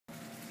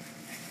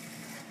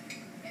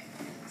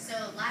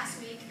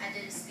I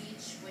did a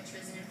speech, which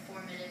was an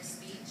informative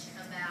speech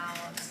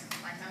about,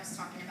 like I was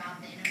talking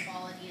about, the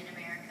inequality in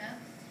America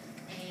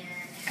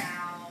and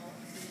how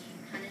the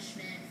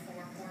punishment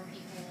for poor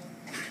people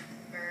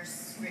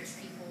versus rich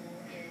people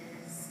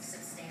is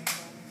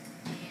substantial.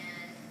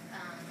 And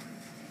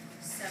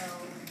so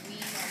we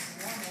as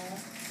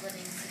normal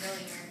living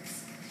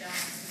civilians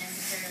don't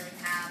necessarily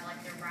have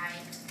like the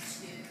right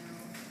to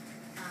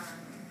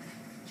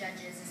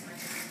judges as much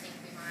as we think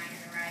we might,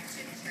 and the right to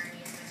an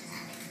attorney as much as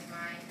we think we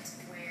might,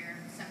 where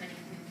somebody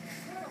who can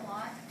afford a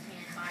lot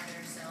can buy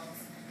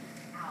themselves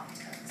out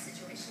of the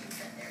situations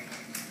that they're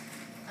in.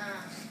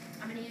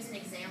 I'm going to use an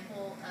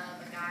example of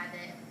a guy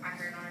that I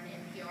heard on an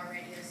NPR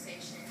radio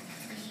station.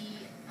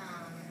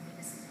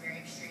 This is a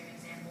very extreme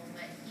example,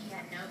 but he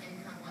had no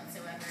income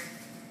whatsoever.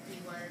 He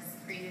was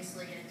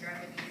previously a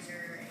drug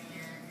abuser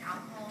and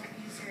alcohol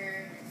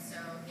abuser, and so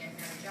he had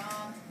no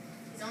job.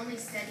 His only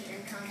steady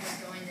income was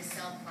going to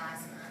sell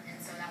plasma, and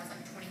so that was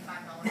like $25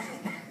 a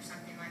month or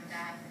something like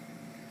that.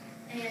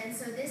 And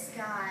so this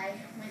guy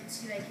went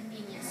to a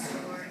convenience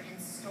store and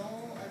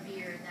stole a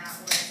beer that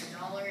was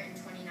 $1.29.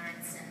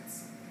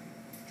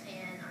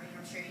 And I mean,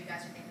 I'm sure you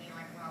guys are thinking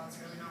like, wow, it's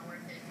really not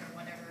worth it for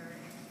whatever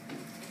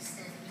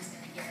extent he's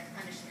going to get a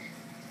punishment.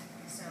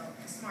 So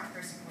a smart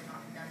person would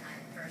not have done that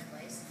in the first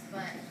place,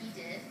 but he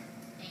did.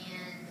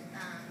 And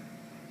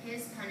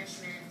his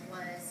punishment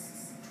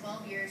was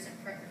 12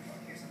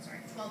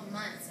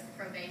 months of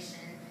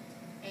probation,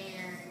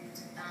 and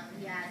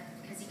he had,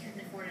 because he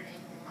couldn't afford an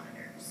ankle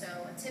monitor. So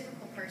a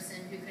typical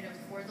person who could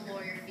afford the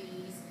lawyer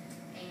fees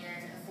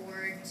and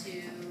afford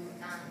to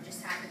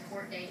just have the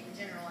court date in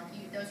general, like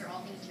those are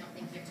all things you don't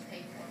think you have to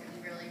pay for, but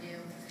you really do.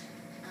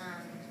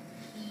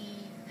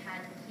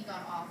 He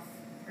got off,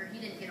 or he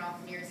didn't get off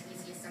near as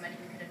easy as somebody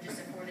who could have just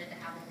afforded to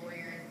have a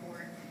lawyer in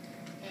court.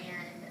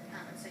 And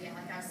so yeah,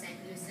 like I was saying,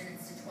 he was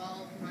sentenced to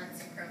 12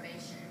 months of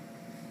probation.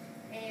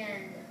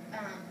 And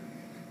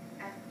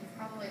you've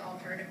probably all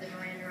heard of the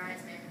Miranda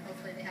rights. Maybe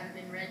hopefully they haven't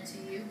been read to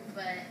you,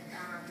 but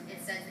it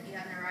says that you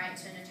have the right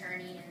to an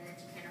attorney, and if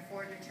you can't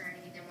afford an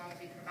attorney, then one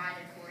will be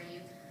provided for you.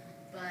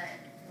 But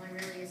one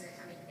really isn't.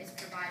 I mean, it's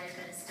provided,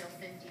 but it's still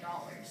 $50.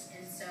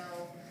 And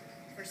so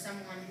for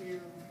someone who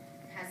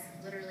has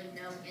literally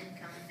no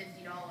income,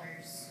 $50,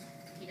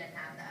 he doesn't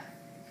have that.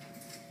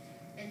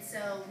 And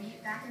so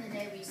back in the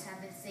day, we used to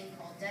have this thing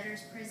called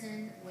debtor's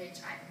prison, which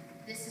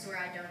this is where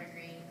I don't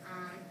agree.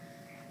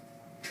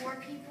 Poor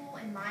people,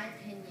 in my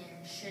opinion,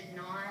 should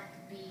not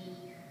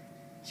be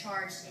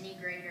charged any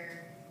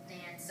greater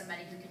than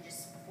somebody who can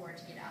just afford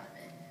to get out of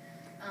it.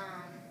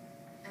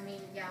 I mean,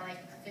 yeah, like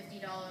a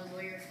 $50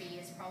 lawyer fee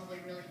is probably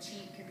really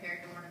cheap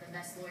compared to one of the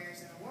best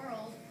lawyers in the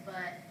world,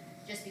 but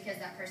just because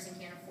that person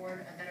can't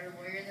afford a better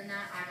lawyer than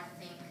that, I don't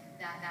think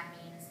that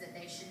means that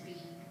they should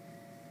be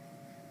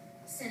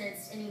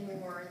sentenced any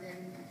more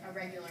than a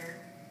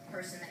regular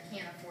person that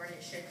can't afford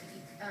it should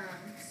be.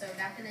 So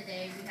back in the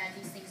day, we had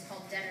these things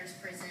called debtor's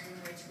prison,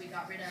 which we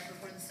got rid of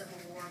before the Civil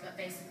War, but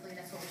basically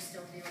that's what we're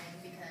still doing,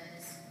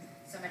 because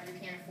somebody who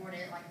can't afford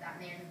it, like that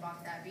man who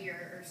bought that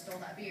beer or stole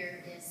that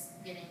beer, is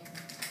getting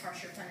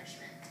harsher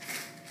punishment.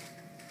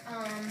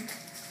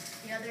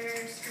 The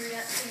other screwed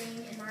up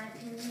thing, in my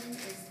opinion,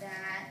 is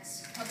that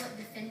public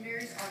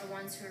defenders are the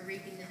ones who are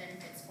reaping the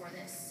benefits for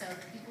this. So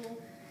the people,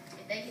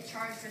 if they get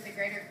charged with a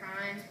greater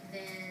crime,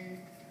 then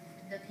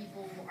the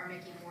people are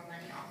making more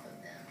money off of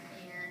them.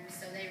 And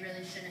so they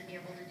really shouldn't be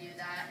able to do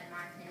that, in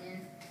my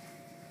opinion.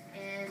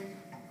 And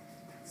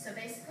so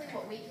basically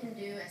what we can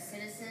do as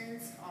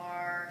citizens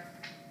are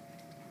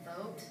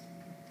vote,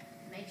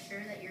 make sure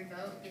that your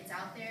vote gets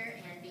out there,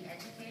 and be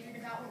educated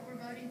about what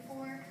we're voting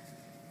for.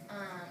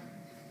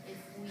 If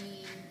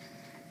we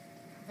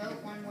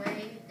vote one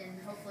way, then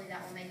hopefully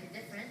that will make a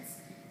difference.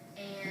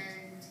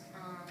 And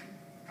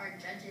our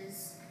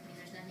judges, I mean,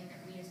 there's nothing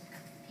that we as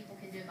people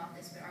can do about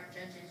this, but our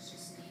judges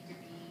just need to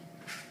be